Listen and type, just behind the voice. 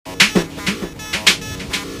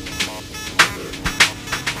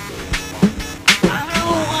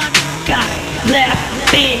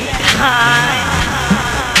behind.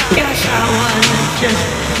 Guess I wasn't just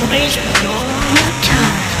wasting all my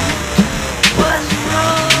time. Was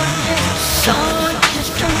wrong, so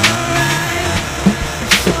just a ride.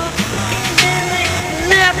 So easily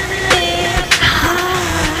left behind.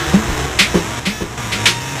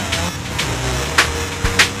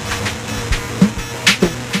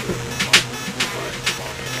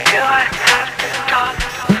 Do I have to talk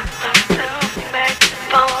to make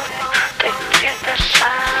phone to get the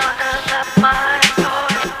sound of the mind or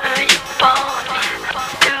your phone?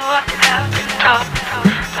 Do I have to talk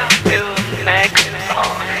to make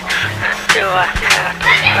phone? Do I have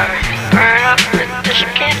to burn up the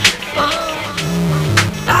skin?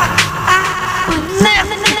 I was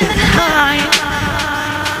left behind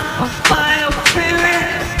by a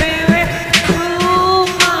very cruel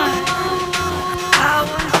mind. I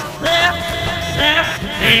was left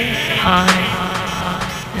behind.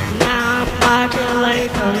 And now I'm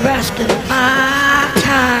modulate the rest of my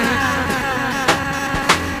time.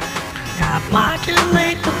 Now I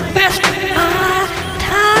modulate the rest of my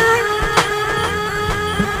time.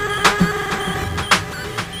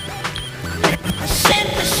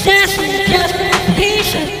 Synthesis is just a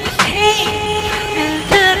piece of pain, and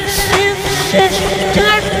that synthesis is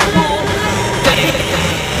just more pain,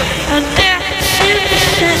 and that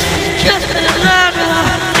synthesis is just a lot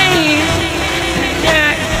of pain, and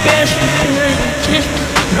that best is just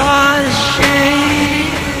a draw the shame.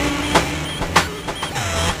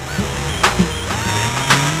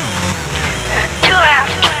 Do I have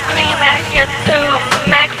to scream at you through a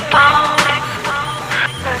megaphone?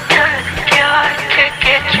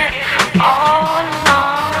 Get you all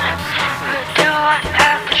alone. Do I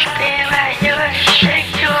have to scream at you and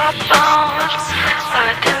shake your bones?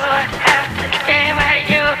 Or do I have to scream at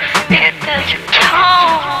you in this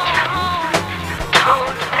tone?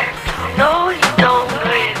 Tone that you don't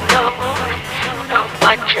really know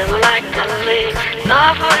what you like to leave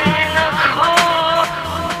love in the cold.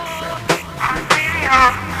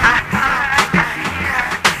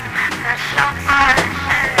 There's so much.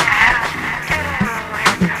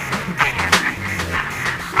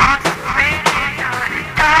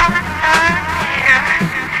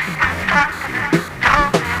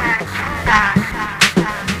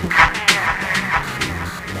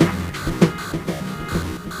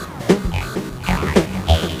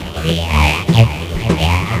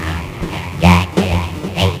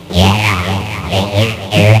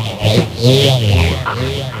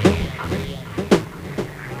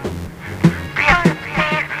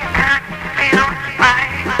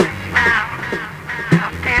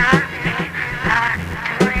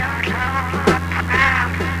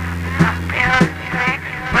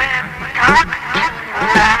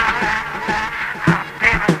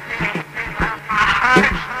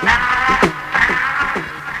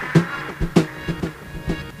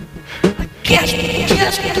 Guess you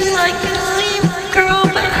just like to leave a girl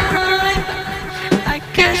behind. I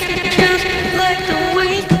guess you just like to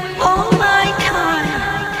waste all my time.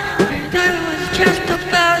 And I was just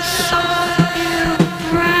about saw you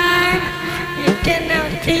right. You didn't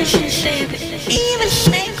have dishes and even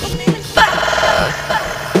say goodbye.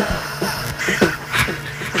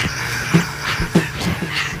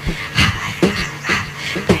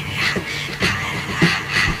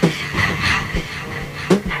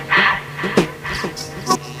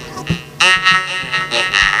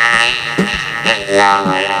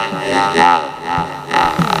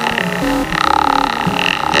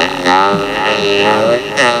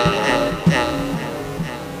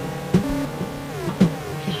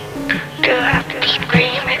 Do I have to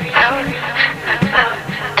scream it out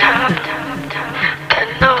top to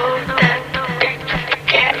know that they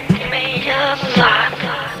forget me a lot?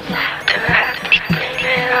 Do I have to scream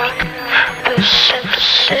it out the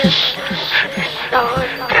synthesis and know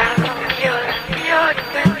that you're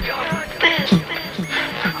this?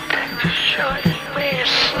 That short me a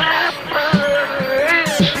slap on the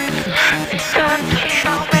wrist. You're gonna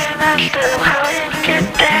show me that's still how you get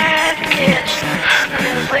that kiss.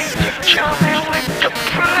 Show me with the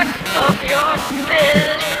front of your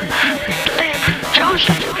fist.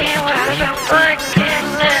 Josephine was a fucking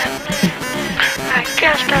lip. I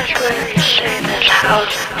guess that's where you say this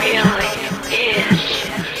house really is.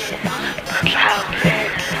 That's how it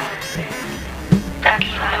is. That's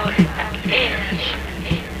how it is.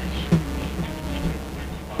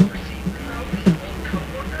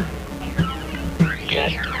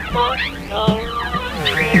 Just emotional.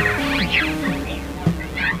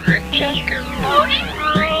 Just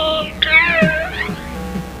emotional, dude.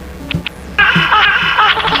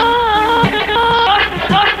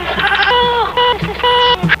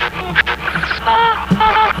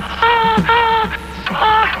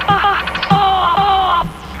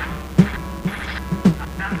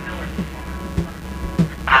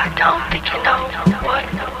 I don't think you know what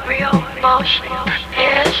real emotion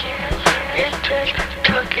is. It just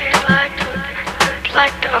took it like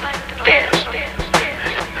the fist.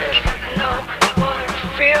 You know what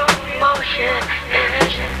real emotion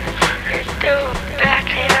is. It threw back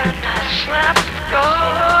and I slapped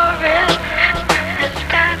your wrist. It's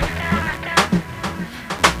that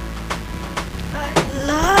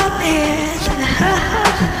love is.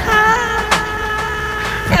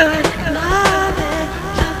 Good love is.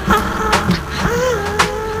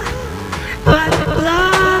 What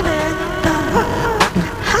love is.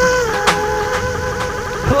 What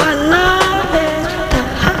love is.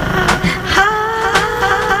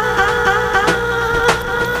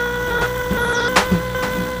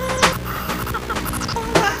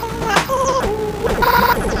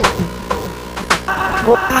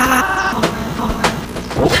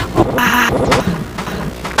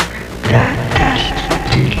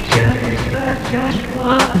 Just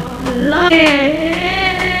what love is.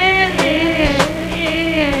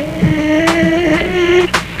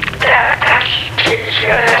 That's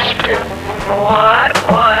just what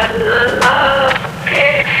love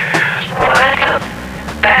is. What a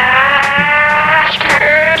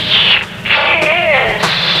bastard kiss.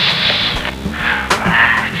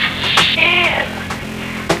 Shit.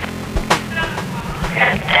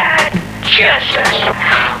 And that just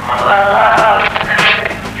what love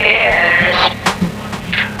is.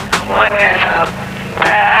 What a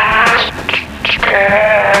bastard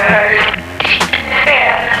kiss.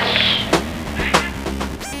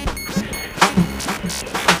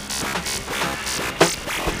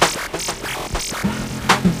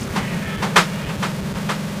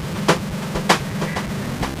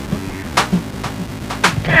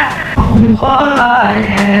 What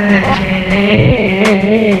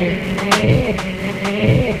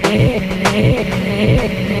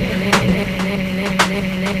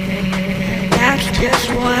that's just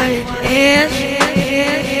what it is.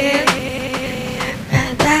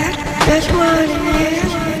 And that's just what it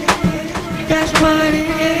is. That's what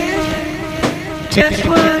it is. Just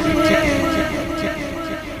what it is.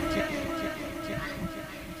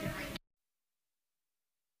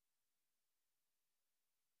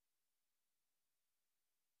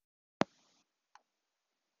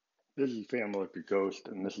 This is Family Like a Ghost,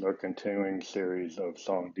 and this is our continuing series of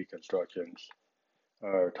song deconstructions.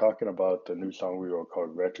 Talking about the new song we wrote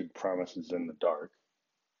called Wretched Promises in the Dark,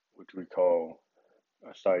 which we call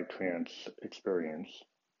a psytrance experience.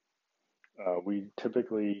 We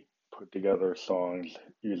typically put together songs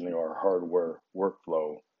using our hardware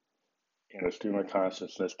workflow in a stream of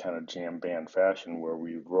consciousness kind of jam band fashion where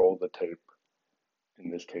we roll the tape, in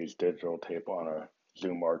this case digital tape, on a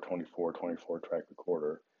Zoom R24 24 track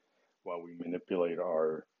recorder while we manipulate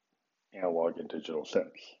our analog and digital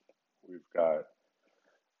synths. We've got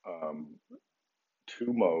um, two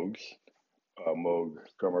Moogs, a Moog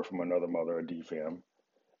drummer from Another Mother, a DFAM,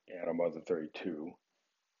 and a Mother 32.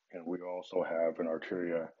 And we also have an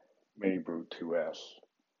Arturia Mini Brute 2S.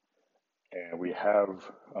 And we have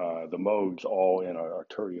the Moogs all in our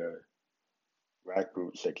Arturia Rack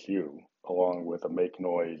Brute 6U, along with a Make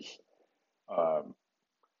Noise um,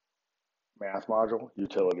 math module,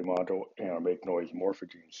 utility module, and a Make Noise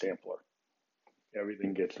Morphogene sampler.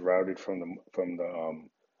 Everything gets routed from the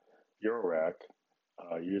Eurorack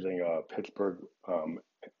using a Pittsburgh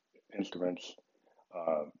Instruments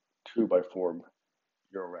 2x4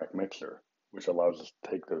 Eurorack mixer, which allows us to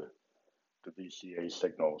take the VCA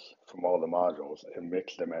signals from all the modules and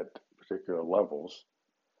mix them at particular levels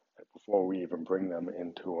before we even bring them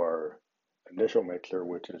into our initial mixer,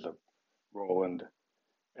 which is a Roland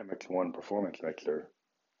MX1 performance mixer,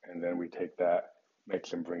 and then we take that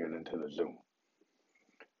mix and bring it into the Zoom.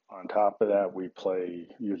 On top of that, we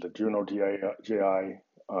use the Juno GI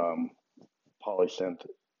Polysynth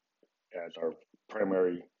as our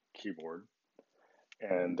primary keyboard,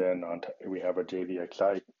 and then we have a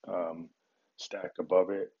JVXI stacked above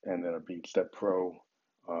it, and then a BeatStep Pro.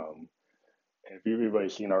 If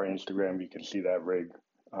everybody's seen our Instagram, you can see that rig,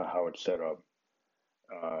 how it's set up,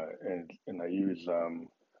 and I use a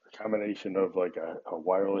combination of like a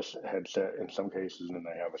wireless headset in some cases, and then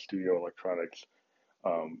I have a Studio Electronics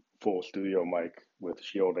full studio mic with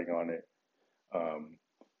shielding on it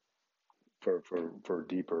for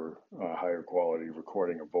deeper, higher quality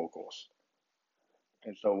recording of vocals.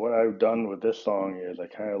 And so what I've done with this song is I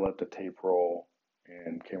kind of let the tape roll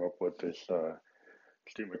and came up with this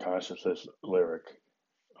stream of consciousness lyric,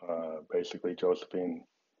 basically Josephine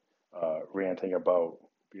ranting about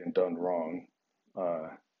being done wrong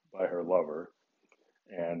by her lover.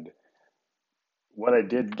 And What I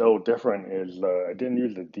did though different is I didn't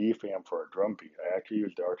use the DFAM for a drum beat. I actually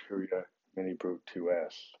used the Arturia Mini Brute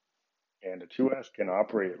 2S, and the 2S can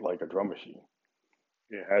operate like a drum machine.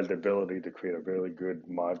 It has the ability to create a really good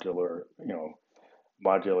modular,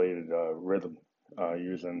 modulated rhythm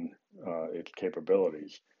using its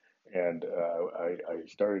capabilities. And I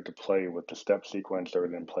started to play with the step sequencer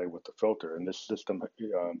and then play with the filter. And this system,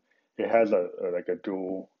 it has like a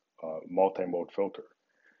dual multi-mode filter,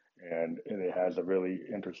 and it has a really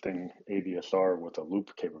interesting ADSR with a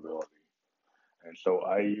loop capability. And so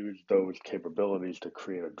I used those capabilities to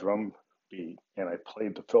create a drum beat, and I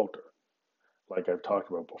played the filter. Like I've talked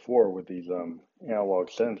about before, with these analog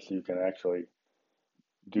synths, you can actually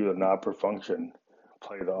do the knob per function,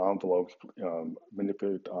 play the envelopes,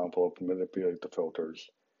 manipulate the envelope, manipulate the filters,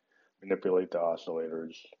 manipulate the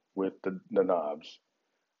oscillators with the knobs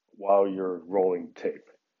while you're rolling tape.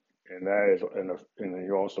 And that is, and then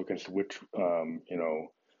you also can switch,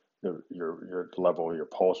 your level, your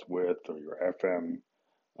pulse width, or your FM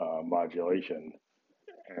modulation.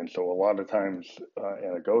 And so a lot of times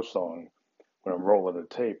in a ghost song, when I'm rolling the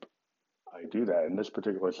tape, I do that. In this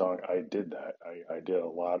particular song, I did that. I did a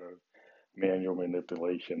lot of manual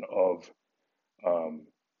manipulation of um,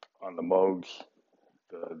 on the modes,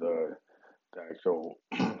 the actual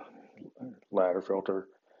ladder filter,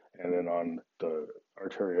 and then on the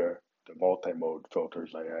Arteria, the multi-mode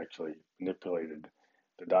filters, I actually manipulated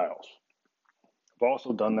the dials. I've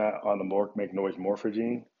also done that on the Make Noise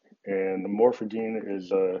Morphogene, and the Morphogene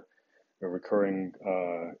is a recurring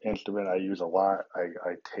instrument I use a lot.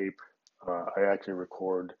 I tape. I actually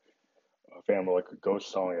record a family like a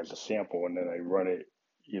ghost song as a sample, and then I run it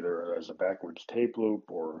either as a backwards tape loop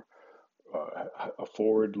or a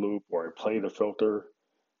forward loop, or I play the filter,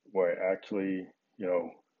 where I actually,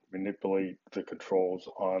 manipulate the controls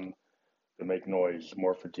on the Make Noise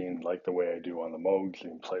Morphogene like the way I do on the Moog,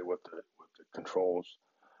 and play with the controls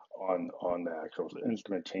on the actual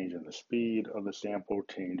instrument, changing the speed of the sample,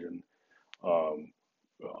 changing um,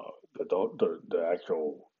 the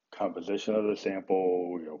actual composition of the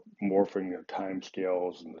sample, morphing the time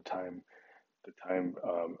scales and the time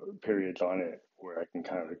periods on it, where I can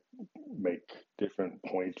kind of make different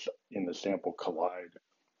points in the sample collide.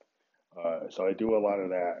 So I do a lot of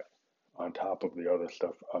that on top of the other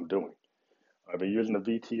stuff I'm doing. I've been using the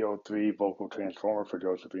VTO3 vocal transformer for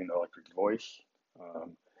Josephine Electric's voice.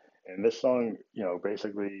 Um, and this song,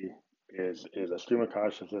 basically is a stream of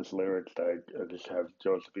consciousness lyrics that I just have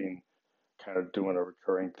Josephine kind of doing a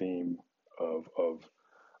recurring theme of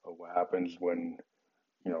what happens when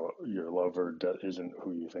your lover isn't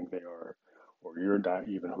who you think they are, or you're not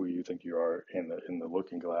even who you think you are in the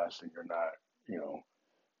looking glass, and you're not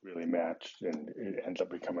really matched, and it ends up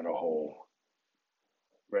becoming a whole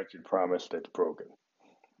wretched promise that's broken.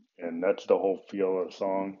 And that's the whole feel of the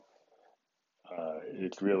song.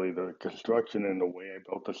 It's really the construction and the way I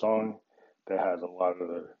built the song that has a lot of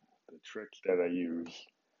the tricks that I use,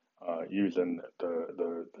 using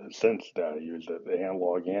the synths that I use, the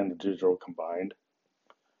analog and the digital combined.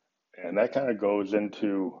 And that kind of goes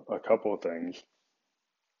into a couple of things.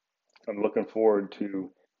 I'm looking forward to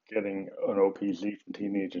getting an OPZ from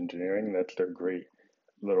Teenage Engineering. That's their great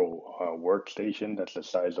little workstation that's the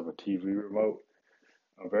size of a TV remote.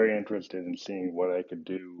 I'm very interested in seeing what I could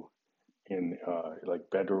do in like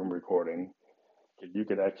bedroom recording. You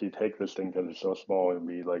could actually take this thing because it's so small and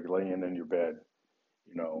be like laying in your bed,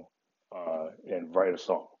 you know, and write a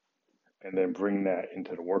song, and then bring that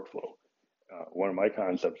into the workflow. One of my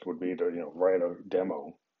concepts would be to write a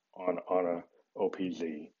demo on a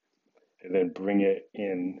OPZ, and then bring it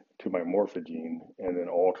in to my Morphogene, and then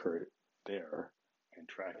alter it there and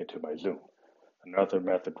track it to my Zoom. Another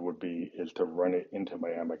method would be is to run it into my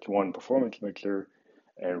MX1 performance mixer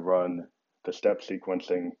and run the step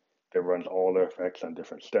sequencing that runs all the effects on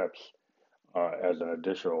different steps as an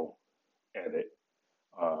additional edit,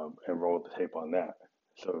 and roll the tape on that.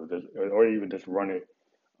 So, or even just run it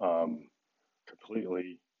um,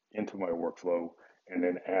 completely into my workflow, and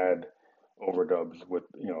then add overdubs with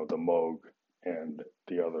the Moog and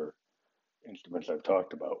the other instruments I've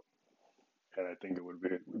talked about. And I think it would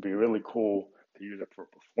be really cool to use it for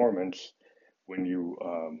performance when you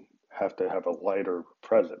have to have a lighter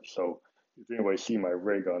presence. So if anybody see my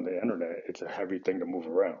rig on the internet, it's a heavy thing to move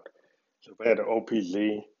around. So if I had an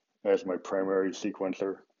OPZ as my primary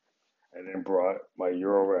sequencer, and then brought my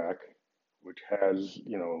Eurorack, which has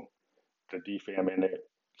the DFAM in it,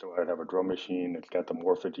 so I'd have a drum machine. It's got the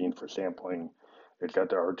Morphogene for sampling. It's got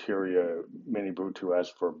the Arteria Mini Brute 2S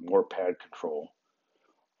for more pad control.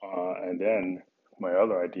 And then my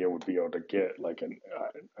other idea would be able to get like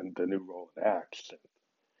the new Roland Axe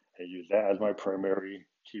and use that as my primary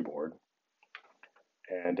keyboard,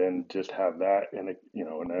 and then just have that in a,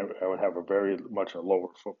 and I would have a very much a lower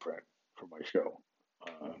footprint for my show.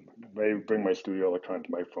 Maybe bring my studio electronics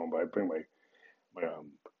microphone, but I bring my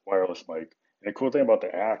wireless mic. And the cool thing about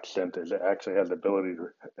the accent is it actually has the ability to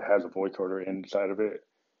it has a voice recorder inside of it.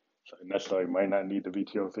 So it necessarily might not need the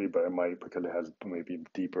VTO3, but it might because it has maybe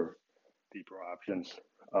deeper options.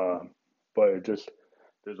 Um, but it just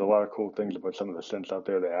there's a lot of cool things about some of the synths out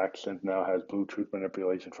there. The accent now has Bluetooth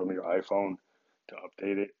manipulation from your iPhone to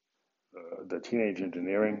update it. The Teenage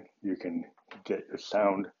Engineering, you can get your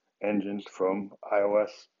sound engines from iOS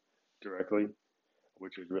directly,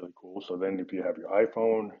 which is really cool. So then if you have your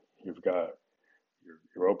iPhone, you've got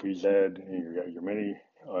your OPZ, and you got your mini,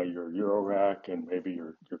 your Eurorack, and maybe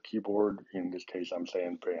your keyboard. In this case, I'm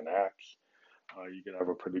saying Band Axe. You can have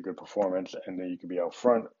a pretty good performance, and then you can be out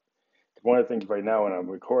front. One of the things right now when I'm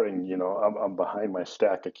recording, I'm behind my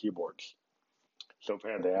stack of keyboards. So if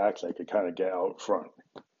I had the axe, I could kind of get out front.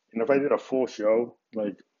 And if I did a full show,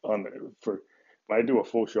 like when I do a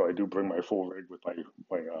full show, I do bring my full rig with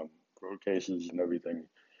my road cases and everything,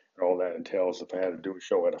 and all that entails. If I had to do a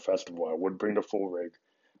show at a festival, I would bring the full rig,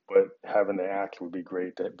 but having the axe would be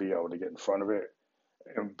great to be able to get in front of it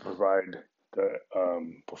and provide the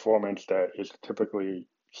performance that is typically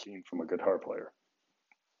seen from a guitar player.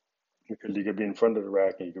 Because you could be in front of the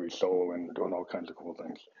rack and you could be soloing and doing all kinds of cool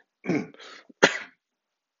things.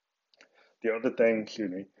 The other thing,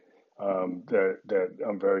 excuse me, that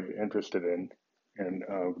I'm very interested in, and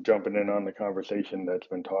jumping in on the conversation that's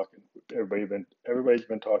been talking, everybody's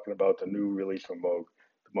been talking about the new release from Moog,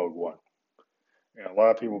 the Moog One, and a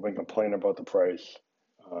lot of people have been complaining about the price.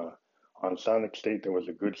 Uh, on Sonic State, there was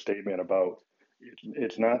a good statement about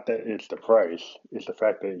it's not that it's the price; it's the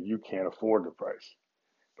fact that you can't afford the price.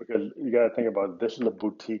 Because you got to think about it, this is a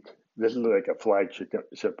boutique. This is like a flagship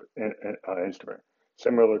instrument,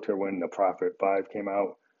 similar to when the Prophet 5 came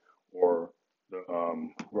out or the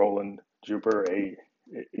Roland Jupiter 8.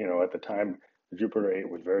 At the time, the Jupiter 8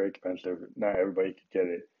 was very expensive. Not everybody could get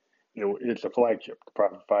it. It's a flagship. The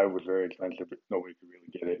Prophet 5 was very expensive. Nobody could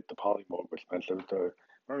really get it. The Poly Moog was expensive. The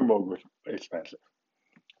Memory Moog was expensive.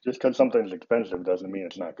 Just because something's expensive doesn't mean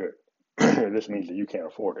it's not good. This means that you can't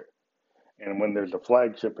afford it. And when there's a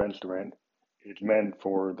flagship instrument, it's meant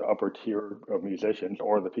for the upper tier of musicians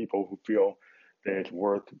or the people who feel that it's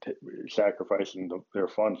worth sacrificing their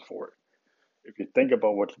funds for it. If you think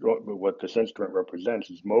about what this instrument represents,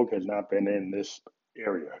 is Moog has not been in this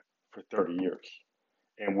area for 30 years.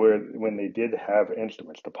 And when they did have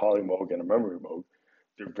instruments, the Poly Moog and the Memory Moog,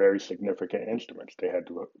 they're very significant instruments. They had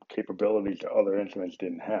capabilities that other instruments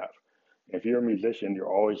didn't have. If you're a musician,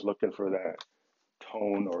 you're always looking for that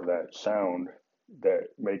tone or that sound that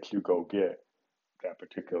makes you go get that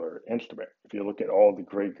particular instrument. If you look at all the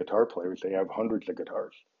great guitar players, they have hundreds of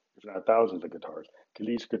guitars, if not thousands of guitars, because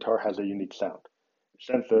each guitar has a unique sound.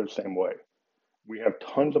 Synths are the same way. We have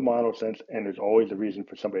tons of mono synths, and there's always a reason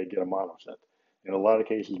for somebody to get a mono synth. In a lot of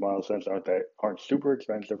cases, mono synths aren't super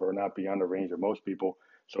expensive or not beyond the range of most people,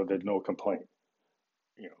 so there's no complaint.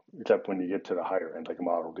 Except when you get to the higher end, like a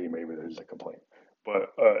Model D, maybe there's a complaint.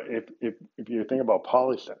 But if you think about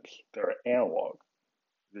polysynths, they're analog.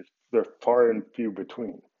 They're far and few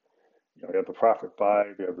between. You have the Prophet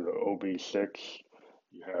 5, you have the OB6,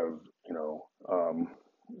 you have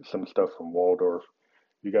some stuff from Waldorf.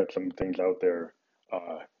 You got some things out there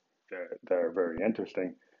uh, that are very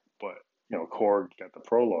interesting. But Korg got the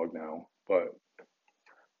Prologue now, but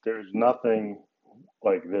there's nothing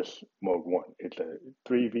like this Moog 1. It's a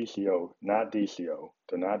 3 VCO, not DCO.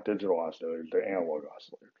 They're not digital oscillators, they're analog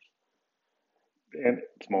oscillators. And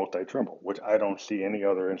it's multi-tremble, which I don't see any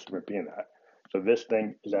other instrument being that. So this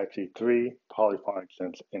thing is actually 3 polyphonic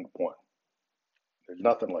synths in one. There's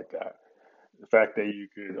nothing like that. The fact that you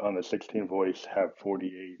could, on the 16 voice, have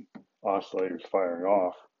 48 oscillators firing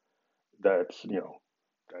off, that's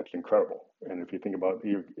incredible. And if you think about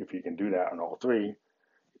if you can do that on all three,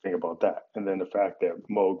 think about that. And then the fact that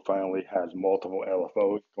Moog finally has multiple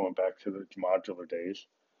LFOs going back to the modular days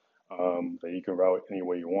that you can route any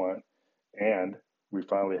way you want. And we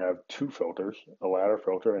finally have two filters, a ladder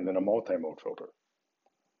filter and then a multi-mode filter.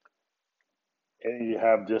 And you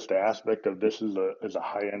have just the aspect of this is a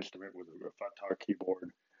high instrument with a Fatar keyboard,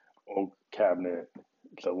 oak cabinet.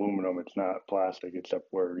 It's aluminum, it's not plastic, except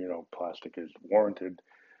where, plastic is warranted.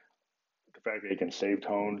 The fact that it can save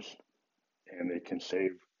tones and it can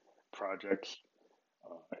save projects.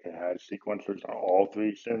 It has sequencers on all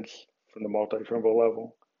three synths from the multi-tremble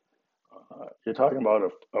level. You're talking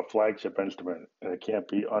about a flagship instrument, and it can't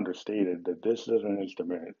be understated that this is an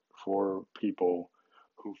instrument for people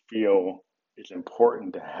who feel it's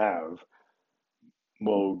important to have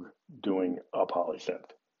Moog doing a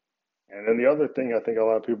polysynth. And then the other thing, I think a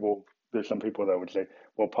lot of people, there's some people that would say,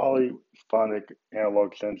 well, polyphonic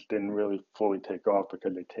analog synths didn't really fully take off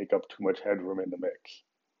because they take up too much headroom in the mix.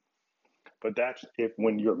 But that's if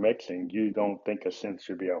when you're mixing, you don't think a synth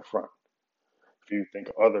should be out front. If you think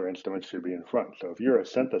other instruments should be in front. So if you're a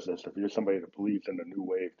synthesist, if you're somebody that believes in the new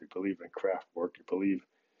wave, you believe in craft work, you believe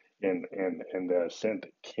in the synth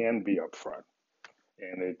can be up front,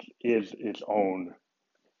 and it is its own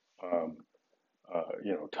um,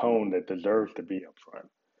 tone that deserves to be up front,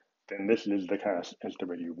 then this is the kind of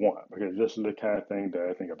instrument you want, because this is the kind of thing that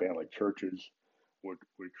I think a band like Churches would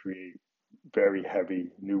create very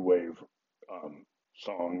heavy new wave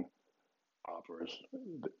song operas,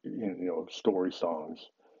 story songs,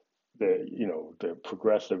 the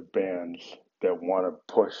progressive bands that want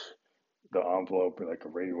to push the envelope like a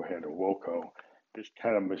Radiohead or Wilco. This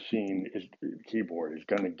kind of machine is keyboard is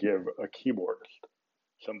going to give a keyboardist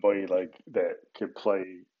somebody like that could play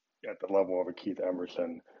at the level of a Keith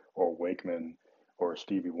Emerson or Wakeman or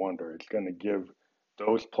Stevie Wonder. It's going to give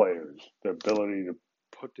those players the ability to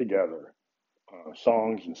put together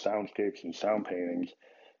songs and soundscapes and sound paintings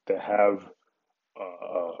that have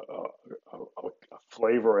a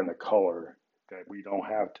flavor and a color that we don't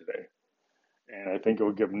have today. And I think it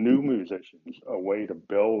would give new musicians a way to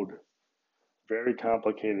build very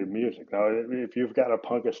complicated music. Now, if you've got a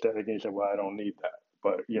punk aesthetic and you say, well, I don't need that.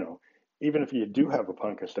 But, even if you do have a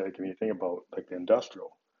punk aesthetic and you think about like the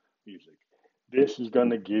industrial music, this is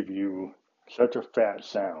going to give you such a fat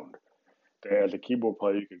sound that as a keyboard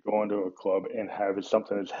player, you could go into a club and have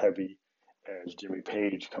something as heavy as Jimmy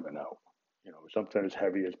Page coming out, something as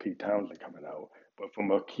heavy as Pete Townsend coming out, but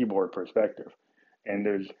from a keyboard perspective. And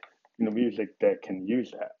there's music that can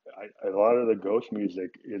use that. A lot of the Ghost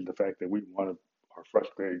music is the fact that we want to are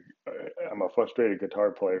frustrated. I'm a frustrated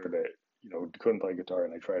guitar player that couldn't play guitar,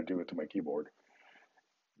 and I try to do it to my keyboard.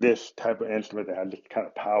 This type of instrument that has this kind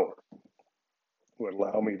of power would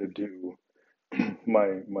allow me to do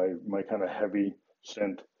my kind of heavy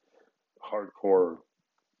synth hardcore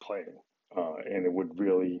playing, and it would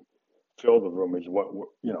really fill the room. Is what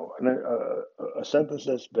a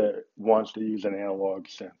synthesist that wants to use an analog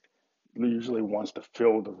synth usually wants to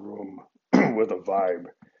fill the room with a vibe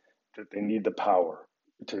that they need the power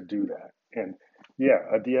to do that. And yeah,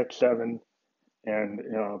 a DX7, and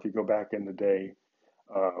if you go back in the day,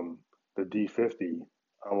 the D50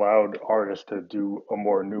 allowed artists to do a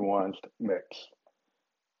more nuanced mix,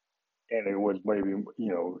 and it was maybe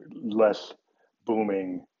less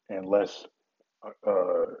booming and less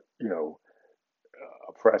uh, you know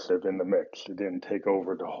oppressive in the mix. It didn't take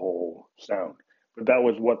over the whole sound. But that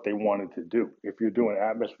was what they wanted to do. If you're doing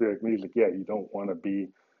atmospheric music, yeah, you don't want to be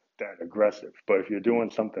that aggressive. But if you're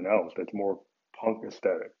doing something else that's more punk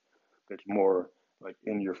aesthetic, that's more like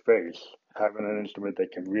in your face, having an instrument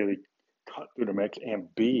that can really cut through the mix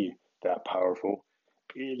and be that powerful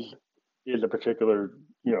is is a particular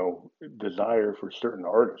desire for certain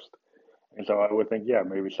artists. And so I would think, yeah,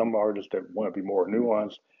 maybe some artists that want to be more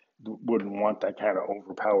nuanced wouldn't want that kind of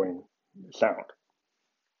overpowering sound.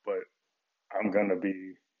 But I'm going to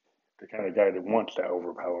be the kind of guy that wants that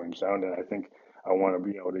overpowering sound. And I think I want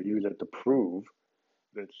to be able to use it to prove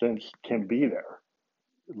that synths can be there.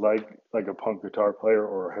 Like a punk guitar player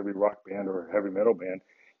or a heavy rock band or a heavy metal band,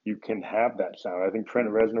 you can have that sound. I think Trent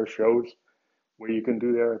Reznor shows what you can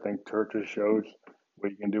do there. I think Churches shows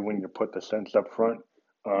what you can do when you put the synths up front.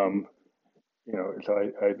 Um, so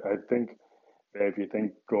I think that if you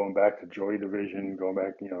think going back to Joy Division, going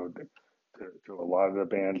back, to a lot of the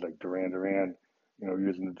bands like Duran Duran,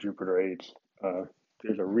 using the Jupiter 8s,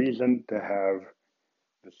 there's a reason to have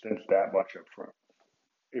the synths that much up front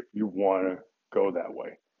if you want to go that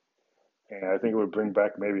way. And I think it would bring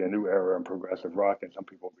back maybe a new era in progressive rock, and some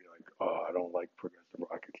people would be like, "Oh, I don't like progressive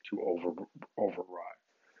rock; it's too overwrought."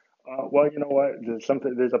 Well, you know what?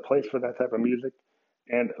 There's a place for that type of music,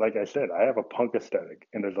 and like I said, I have a punk aesthetic,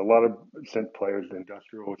 and there's a lot of synth players,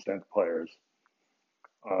 industrial synth players,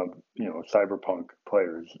 cyberpunk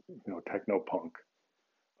players, techno punk,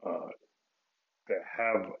 uh, that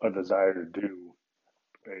have a desire to do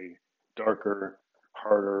a darker,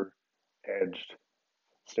 harder edged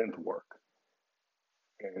synth work.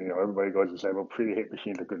 And everybody goes and say, "Well, Pretty Hate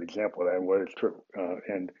Machine's a good example of that," and what is true.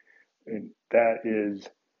 And that is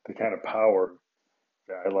the kind of power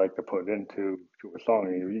that I like to put into a song.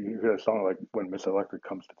 And you hear a song like "When Miss Electric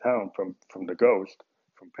Comes to Town" from the Ghost,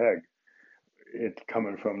 from Peg. It's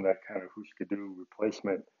coming from that kind of Husker Du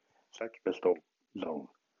replacement, Sex Pistol zone,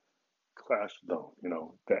 Clash zone.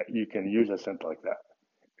 That you can use a synth like that,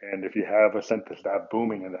 And if you have a synth that's that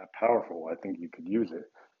booming and that powerful, I think you could use it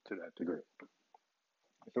to that degree.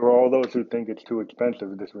 So for all those who think it's too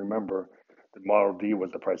expensive, just remember the Model D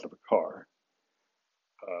was the price of a car.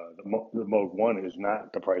 The Moog 1 is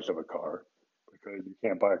not the price of a car because you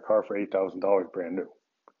can't buy a car for $8,000 brand new.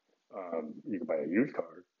 You can buy a used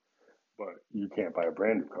car, but you can't buy a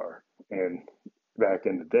brand new car. And back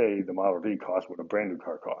in the day, the Model D cost what a brand new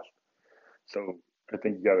car cost. So I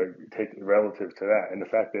think you got to take it relative to that. And the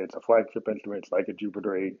fact that it's a flagship instrument, it's like a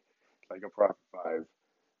Jupiter 8, it's like a Prophet 5,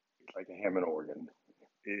 it's like a Hammond organ.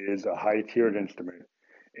 It is a high tiered instrument.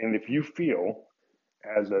 And if you feel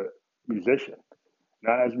as a musician,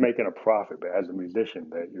 not as making a profit, but as a musician,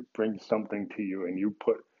 that you bring something to you and you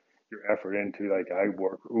put your effort into, like I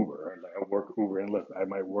work Uber, and I work Uber and Lyft. I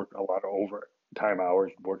might work a lot of overtime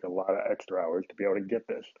hours, work a lot of extra hours to be able to get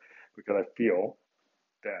this because I feel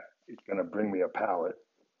that it's going to bring me a palette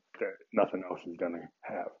that nothing else is going to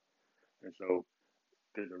have. And so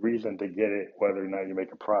there's a reason to get it, whether or not you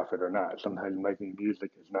make a profit or not. Sometimes making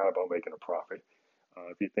music is not about making a profit.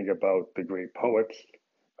 If you think about the great poets,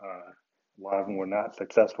 a lot of them were not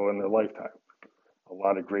successful in their lifetime. A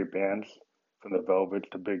lot of great bands, from the Velvets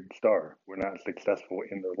to Big Star, were not successful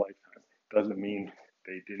in their lifetime. Doesn't mean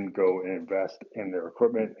they didn't go and invest in their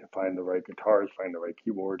equipment and find the right guitars, find the right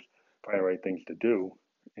keyboards, find the right things to do,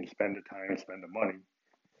 and spend the time, spend the money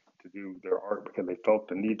to do their art because they felt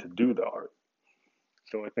the need to do the art.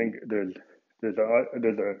 So I think there's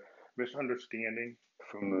a misunderstanding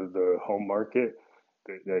from the home market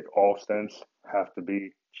that all stents have to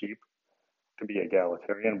be cheap to be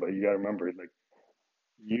egalitarian, but you got to remember, like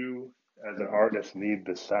you as an artist need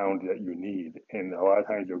the sound that you need, and a lot of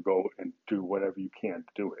times you'll go and do whatever you can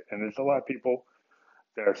to do it. And there's a lot of people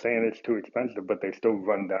that are saying it's too expensive, but they still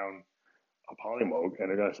run down a Polymoog and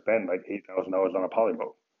they're going to spend like $8,000 on a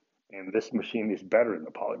Polymoog. And this machine is better than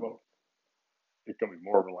the Polymoog. It's going to be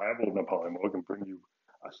more reliable than the Polymoog and bring you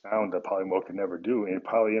a sound that Polymoog can never do, and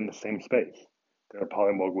probably in the same space that a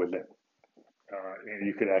Polymoog was in. And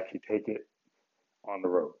you could actually take it on the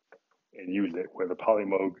road and use it. Where the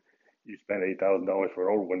Polymoog, you spend $8,000 for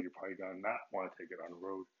an old one, you're probably gonna not want to take it on the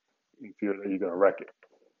road in fear that you're gonna wreck it.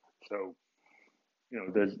 So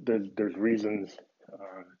there's reasons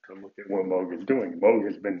to look at what Moog is doing. Moog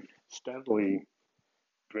has been steadily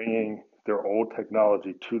bringing their old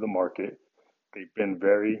technology to the market. They've been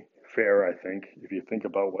very fair, I think. If you think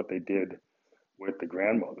about what they did with the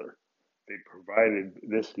grandmother, they provided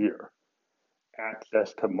this year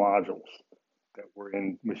access to modules that were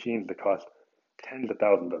in machines that cost tens of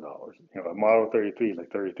thousands of dollars. A Model 33 is like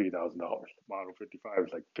 $33,000. Model 55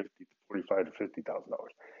 is like $45,000 to $50,000.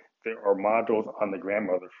 There are modules on the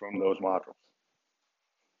grandmother from those modules,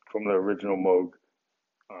 from the original Moog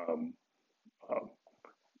um, um,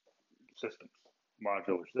 systems,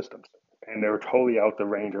 modular systems, and they're totally out the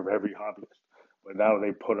range of every hobbyist. But now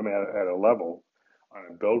they put them at a level on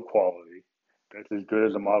a build quality that's as good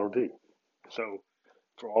as a Model D. So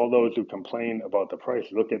for all those who complain about the price,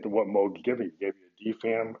 look at what Moog's giving. He gave you a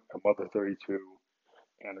DFAM, a Mother 32,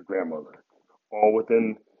 and a grandmother, all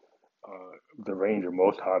within the range of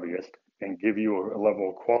most hobbyists, and give you a level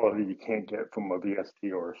of quality you can't get from a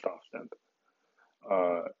VST or a soft stent.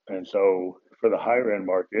 And so for the higher end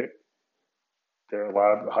market, there are a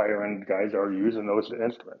lot of higher end guys are using those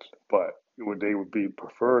instruments, but they would be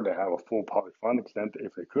preferred to have a full polyphonic stent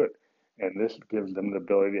if they could. And this gives them the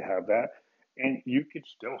ability to have that. And you could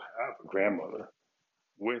still have a grandmother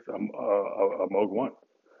with a Moog 1.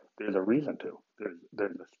 There's a reason to.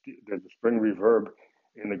 There's a spring reverb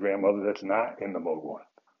in the grandmother that's not in the Moog 1.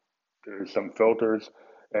 There's some filters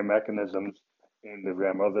and mechanisms in the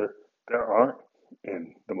grandmother that aren't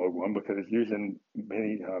in the Moog 1 because it's using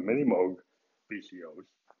mini Moog VCOs,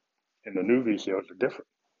 and the new VCOs are different.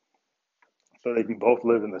 So they can both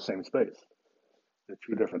live in the same space. They're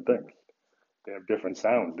two different things. They have different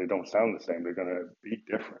sounds. They don't sound the same. They're going to be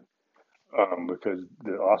different because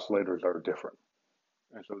the oscillators are different.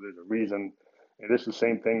 And so there's a reason. And this is the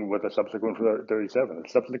same thing with the subsequent 37. The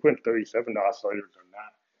subsequent 37 oscillators are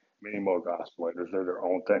not mini Moog oscillators. They're their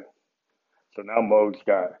own thing. So now Moog's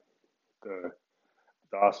got the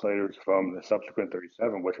oscillators from the subsequent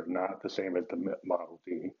 37, which are not the same as the Model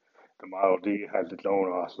D. The Model D has its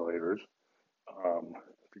own oscillators.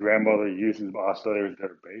 The grandmother uses oscillators that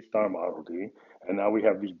are based on Model D, and now we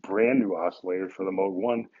have these brand new oscillators for the Moog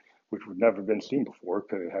 1, which have never been seen before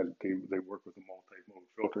because they work with a multi-mode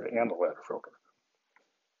filter and a ladder filter.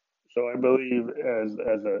 So I believe as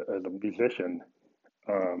a musician,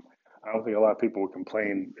 I don't think a lot of people would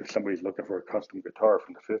complain if somebody's looking for a custom guitar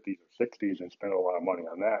from the 50s or 60s and spend a lot of money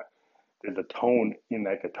on that. There's a tone in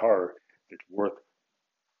that guitar that's worth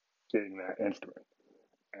getting that instrument.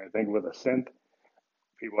 And I think with a synth,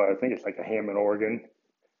 I think it's like a Hammond organ.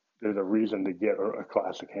 There's a reason to get a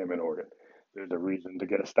classic Hammond organ. There's a reason to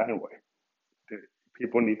get a Steinway.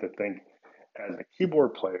 People need to think as a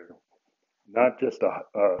keyboard player, not just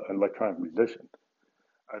an electronic musician.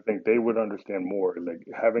 I think they would understand more, like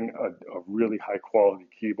having a really high quality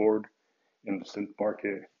keyboard in the synth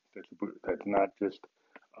market that's not just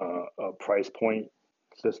a price point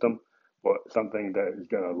system, but something that is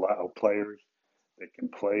going to allow players that can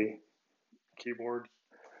play keyboards.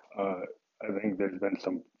 Uh, I think there's been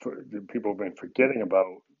people have been forgetting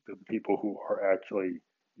about the people who are actually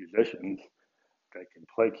musicians that can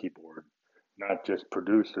play keyboard, not just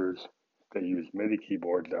producers that use MIDI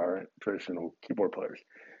keyboards that aren't traditional keyboard players.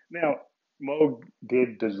 Now, Moog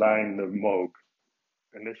did design the Moog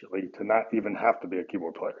initially to not even have to be a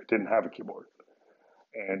keyboard player. It didn't have a keyboard.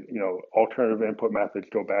 And alternative input methods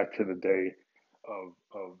go back to the day of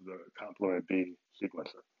the complement B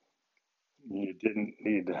sequencer. You didn't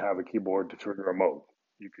need to have a keyboard to trigger a Moog.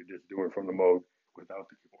 You could just do it from the Moog without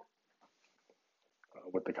the keyboard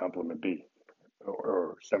with the complement B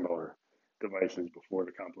or similar devices before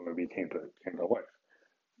the complement B came to life.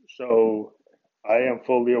 So I am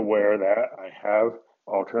fully aware that I have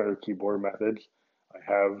alternative keyboard methods. I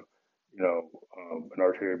have, an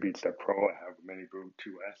Arturia BeatStep Pro. I have a Mini Brute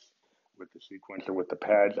 2S with the sequencer with the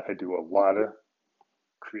pads. I do a lot of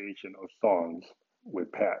creation of songs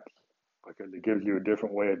with pads because it gives you a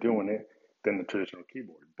different way of doing it than the traditional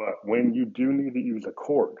keyboard. But when you do need to use a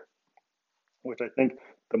chord, which I think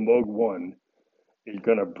the Moog 1 is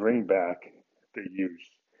going to bring back the use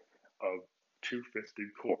of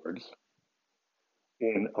two-fisted chords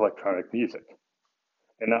in electronic music.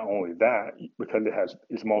 And not only that, because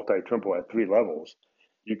it's multi-tempo at 3 levels,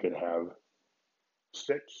 you could have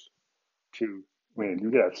you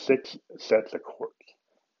could have 6 sets of chords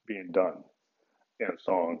being done in a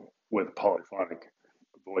song with polyphonic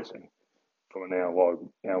voicing from an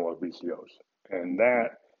analog VCOs. And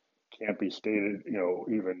that can't be stated,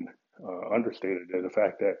 even understated, is the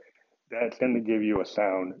fact that that's going to give you a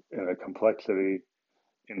sound and a complexity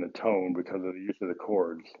in the tone because of the use of the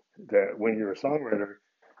chords. That when you're a songwriter,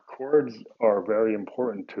 chords are very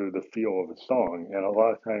important to the feel of a song, and a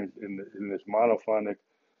lot of times in this monophonic,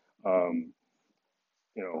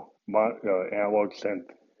 analog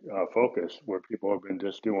synth focus, where people have been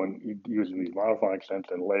just using these monophonic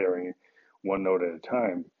synths and layering one note at a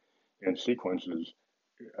time in sequences,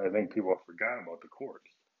 I think people have forgotten about the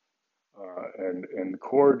chords. And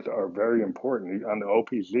chords are very important. On the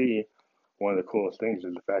OPZ, one of the coolest things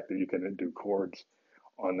is the fact that you can do chords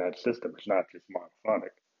on that system. It's not just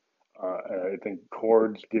monophonic. And I think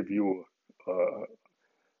chords give you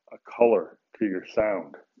a color to your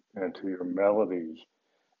sound and to your melodies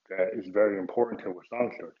that is very important to a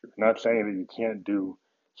song structure. Not saying that you can't do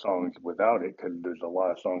songs without it, because there's a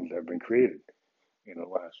lot of songs that have been created in the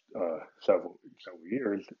last several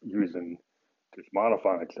years using just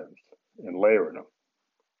monophonic synths and layering them,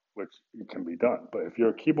 which can be done. But if you're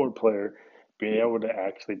a keyboard player, being able to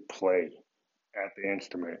actually play at the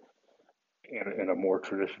instrument in a more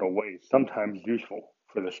traditional way is sometimes useful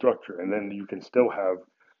for the structure. And then you can still have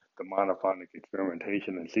the monophonic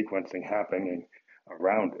experimentation and sequencing happening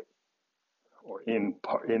around it or in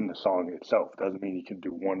the song itself. Doesn't mean you can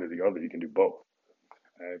do one or the other. You can do both.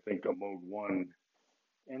 And I think the Moog 1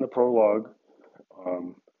 and the Prologue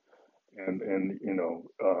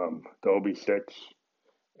the OB6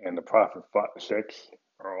 and the Prophet 6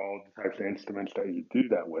 are all the types of instruments that you do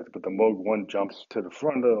that with. But the Moog 1 jumps to the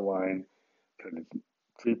front of the line because it's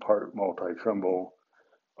 3-part multi-tremble.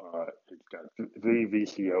 It's got 3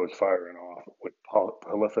 VCOs firing off with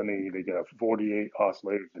polyphony. They get 48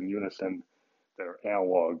 oscillators in unison that are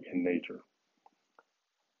analog in nature.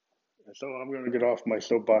 And so I'm going to get off my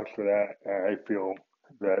soapbox for that. I feel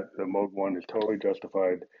that the Moog 1 is totally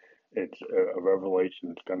justified. It's a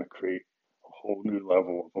revelation. It's going to create a whole new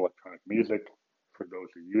level of electronic music for those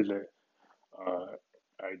who use it.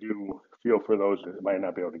 I do feel for those that might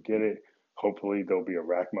not be able to get it. Hopefully there'll be a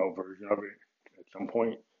rack mount version of it at some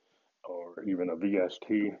point, or even a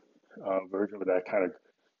VST version, but that kind of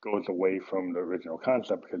goes away from the original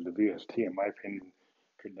concept, because the VST, in my opinion,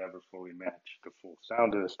 could never fully match the full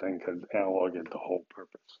sound of this thing, because analog is the whole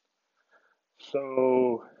purpose.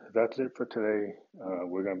 So that's it for today.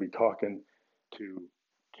 We're going to be talking to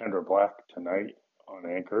Kendra Black tonight on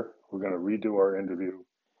Anchor. We're going to redo our interview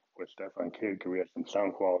with Stefan Kidd because we had some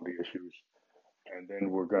sound quality issues. And then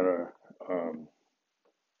we're going to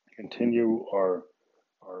continue our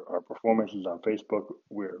performances on Facebook.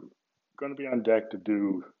 We're going to be on deck to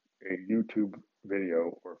do a YouTube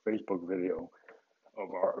video or Facebook video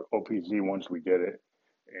of our OPZ once we get it,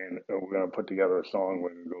 and we're going to put together a song.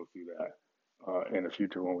 We're going to go through that in the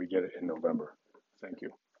future when we get it in November. Thank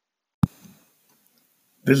you.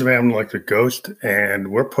 This is Van Electric Ghost,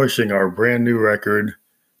 and we're pushing our brand new record,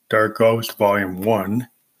 Dark Ghost Volume 1,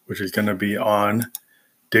 which is going to be on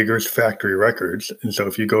Diggers Factory Records. And so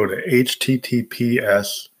if you go to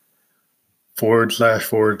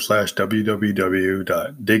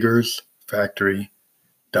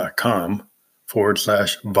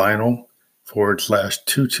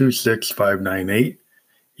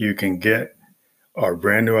you can get our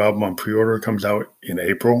brand new album on pre-order. Comes out in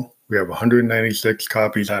April. We have 196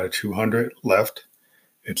 copies out of 200 left.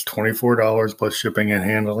 It's $24 plus shipping and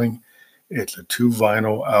handling. It's a 2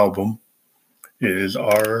 vinyl album. It is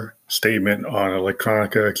our statement on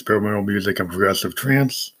electronica, experimental music, and progressive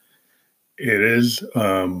trance. It is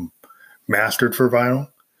mastered for vinyl,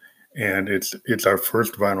 and it's our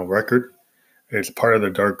first vinyl record. It's part of the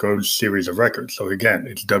Dark Ghost series of records. So again,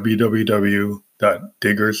 it's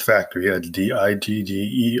www.diggersfactory, that's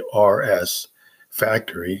DIGGERS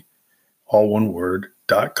factory, all one word,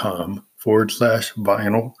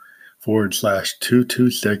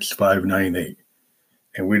 .com/vinyl/226598.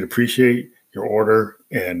 And we'd appreciate your order,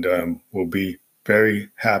 and we'll be very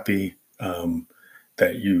happy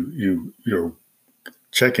that you're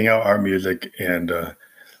checking out our music, and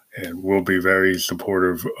we'll be very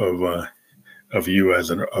supportive of you as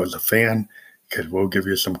a fan, because we'll give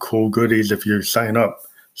you some cool goodies if you sign up.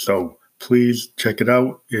 So please check it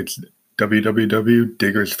out. It's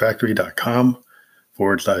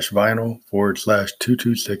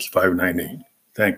www.diggersfactory.com/vinyl/226598.